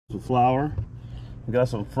Some flour. We got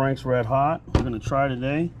some Frank's Red Hot. We're gonna try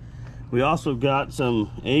today. We also got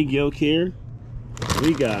some egg yolk here.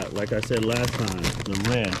 We got, like I said last time,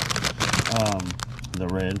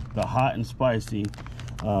 the hot and spicy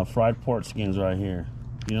fried pork skins right here.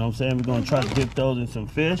 You know what I'm saying? We're gonna try to dip those in some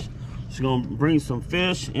fish. She's gonna bring some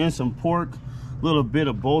fish and some pork, a little bit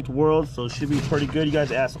of both worlds, so it should be pretty good. You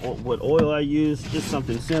guys asked what oil I use, just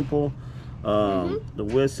something simple. The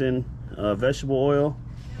Whistling vegetable oil.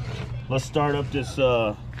 Let's start up this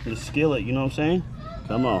skillet, you know what I'm saying?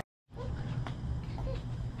 Come on.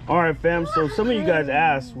 All right, fam, so some of you guys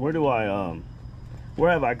asked, where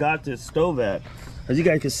have I got this stove at? As you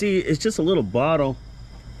guys can see, it's just a little bottle.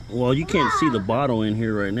 Well, you can't see the bottle in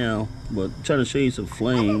here right now, but I'm trying to show you some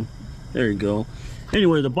flame. There you go.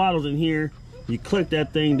 Anyway, the bottle's in here. You click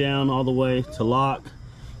that thing down all the way to lock.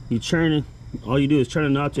 You turn it, all you do is turn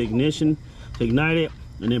it on to ignition, to ignite it,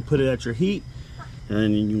 and then put it at your heat,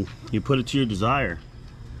 and you put it to your desire.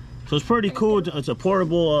 So it's pretty cool. It's a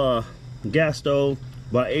portable gas stove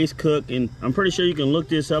by Ace Cook, and I'm pretty sure you can look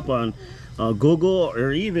this up on Google,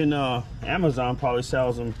 or even Amazon probably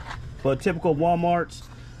sells them. But typical Walmart's,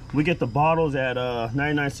 we get the bottles at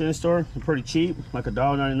 99-cent store. They're pretty cheap, like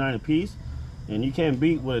 $1.99 a piece, and you can't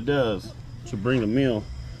beat what it does to bring a meal.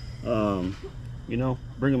 You know,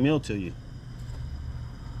 bring a meal to you.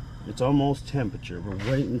 It's almost temperature. We're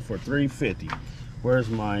waiting for 350. Where's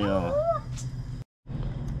my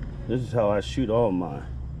this is how I shoot all my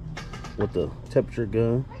with the temperature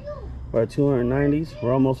gun. We're at 290s.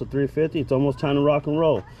 We're almost at 350. It's almost time to rock and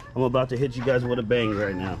roll. I'm about to hit you guys with a bang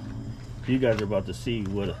right now. You guys are about to see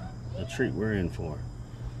what a treat we're in for.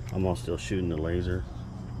 I'm all still shooting the laser,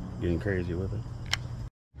 getting crazy with it.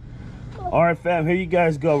 All right, fam, here you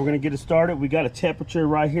guys go. We're gonna get it started. We got a temperature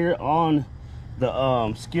right here on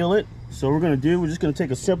the skillet. So we're just gonna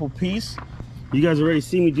take a simple piece. You guys already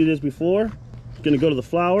seen me do this before. It's gonna go to the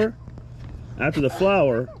flour. After the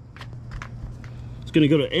flour, it's gonna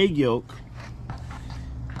go to egg yolk.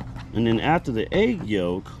 And then after the egg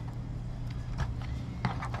yolk,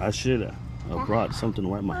 I should have brought something to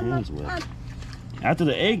wipe my hands with. After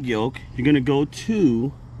the egg yolk, you're gonna go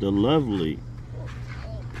to the lovely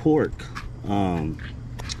pork.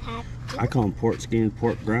 I call them pork skins,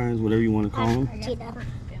 pork grinds, whatever you want to call them.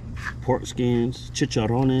 Pork skins,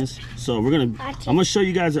 chicharrones. So I'm gonna show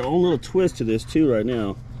you guys our own little twist to this too right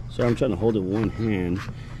now. So I'm trying to hold it with one hand,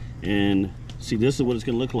 and see, this is what it's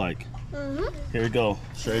gonna look like. Here we go,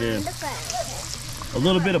 straight in. A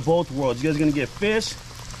little bit of both worlds. You guys are gonna get fish,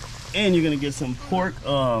 and you're gonna get some pork,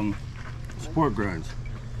 pork grinds.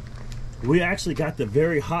 We actually got the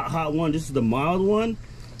very hot one. This is the mild one.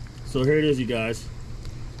 So here it is, you guys.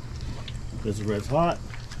 This is Red's Hot.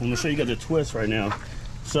 I'm gonna show you guys the twist right now.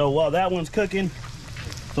 So while that one's cooking,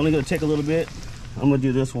 it's only gonna take a little bit. I'm gonna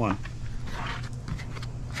do this one.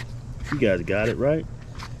 You guys got it, right?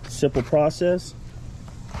 Simple process.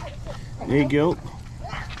 Egg yolk.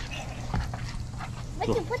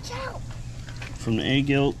 So, from the egg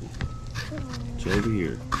yolk to over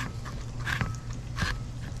here.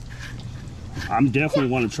 I'm definitely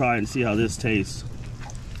want to try and see how this tastes.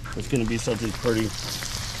 It's gonna be something pretty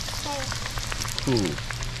cool.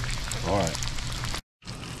 All right.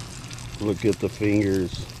 Look at the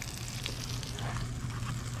fingers.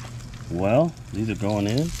 Well, these are going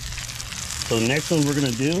in. So the next one we're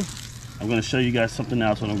gonna do, I'm gonna show you guys something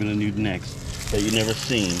else what I'm gonna do next that you never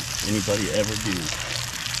seen anybody ever do.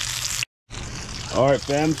 All right,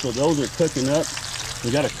 fam, so those are cooking up.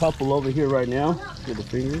 We got a couple over here right now. Get the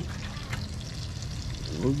fingers.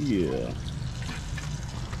 Oh yeah.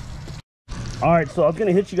 All right, so I was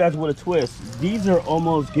gonna hit you guys with a twist. These are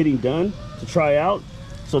almost getting done to try out.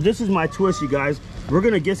 So this is my twist, you guys. We're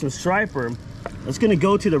gonna get some striper. It's gonna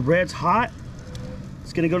go to the Red's Hot.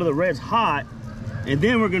 It's gonna go to the Red's Hot, and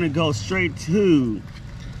then we're gonna go straight to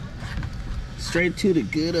the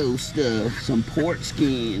good old stuff, some pork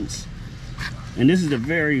skins. And this is the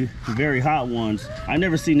very, very hot ones. I've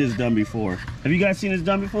never seen this done before. Have you guys seen this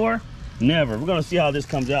done before? Never. We're gonna see how this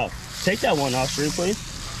comes out. Take that one off, Sherry, please.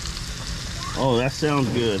 Oh, that sounds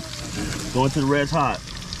good. Going to the Red's Hot.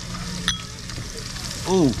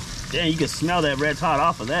 Ooh, damn, you can smell that Red's Hot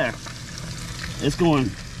off of there. It's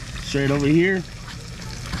going straight over here.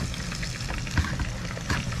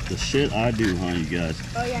 The shit I do, huh, you guys?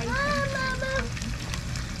 Oh yeah.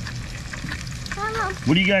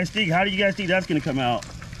 What do you guys think? How do you guys think that's gonna come out?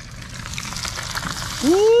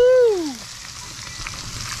 Woo!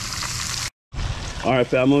 All right,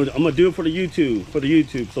 fam, I'm gonna do it for the YouTube.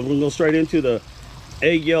 So we're gonna go straight into the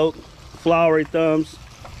egg yolk, floury thumbs,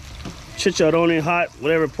 chicharrone hot,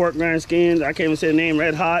 whatever pork grind skins. I can't even say the name.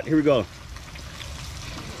 Red Hot. Here we go.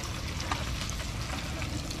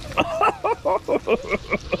 All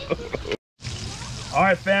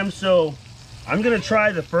right, fam, so I'm gonna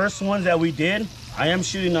try the first ones that we did. I am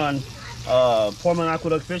shooting on Portland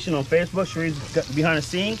Aqueduct Fishing on Facebook. Sheree's behind the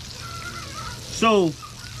scenes. So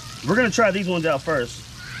we're gonna try these ones out first.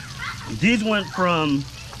 These went from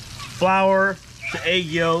flour to egg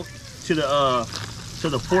yolk to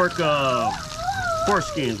the pork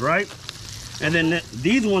skins, right? And then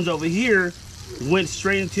these ones over here went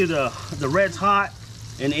straight into the Red's Hot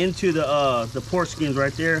and into the pork skins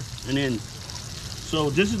right there. And then, so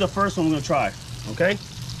this is the first one we're gonna try, okay?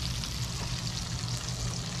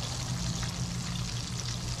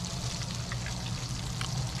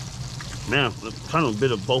 Man, kind of a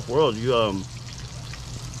bit of both worlds. You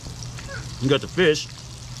got the fish,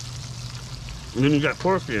 and then you got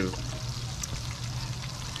pork skins.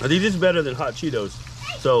 I think this is better than hot Cheetos.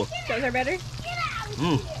 So those are better?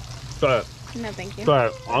 Try it. No, thank you. Try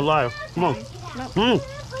it. On live. Come on. Nope.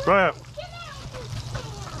 Try it.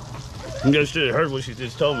 You guys should have heard what she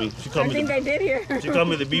just told me. She called I did hear. She called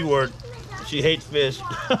me the B word. She hates fish.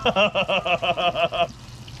 What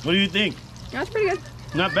do you think? That's pretty good.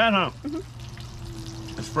 Not bad, huh?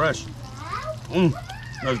 It's fresh.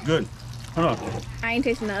 That's good. Hold on. I ain't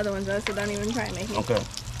tasting the other ones though, so don't even try making it. Okay.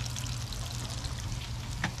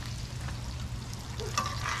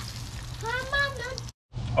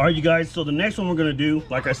 All right, you guys, so the next one we're gonna do,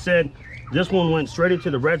 like I said, this one went straight into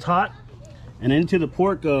the Red's Hot and into the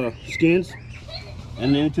pork skins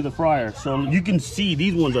and then into the fryer. So you can see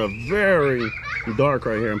these ones are very dark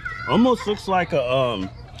right here. Almost looks like a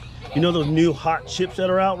you know those new hot chips that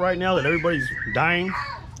are out right now that everybody's dying?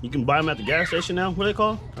 You can buy them at the gas station now. What are they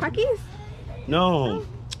called? Takis? No,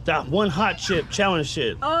 that one hot chip challenge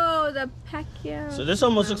shit. Oh, the Pacquiao. So this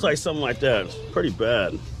almost looks like something like that. It's pretty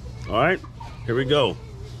bad. All right, here we go.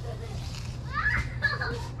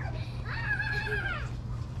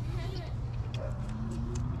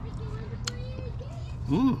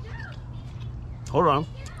 Hold on.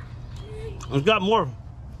 It's got more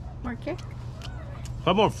kick?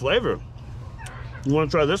 got more flavor. You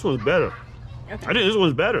want to try this one's better. Okay. I think this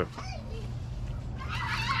one's better.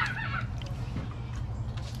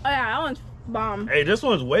 Oh yeah, that one's bomb. Hey, this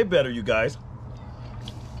one's way better, you guys.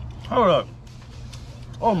 Hold up.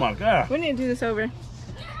 Oh my God. We need to do this over.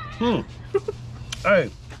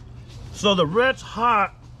 Hey, so the Red's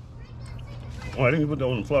Hot. Oh, I didn't put that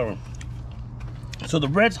one in the flour. So the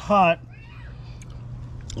Red's Hot,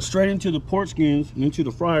 straight into the pork skins and into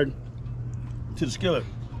the fried, to the skillet.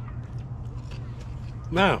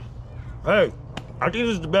 Man, hey, I think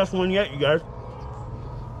this is the best one yet, you guys.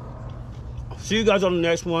 See you guys on the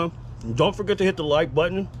next one. Don't forget to hit the like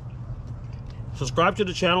button. Subscribe to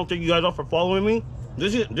the channel. Thank you guys all for following me.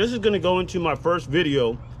 This is gonna go into my first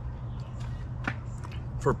video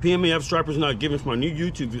for PMAF Stripers Not Giving. It's my new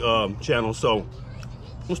YouTube channel. So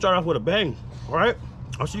we'll start off with a bang. All right,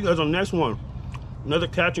 I'll see you guys on the next one. Another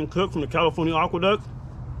catch and cook from the California Aqueduct.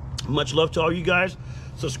 Much love to all you guys.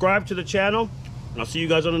 Subscribe to the channel, and I'll see you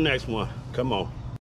guys on the next one. Come on.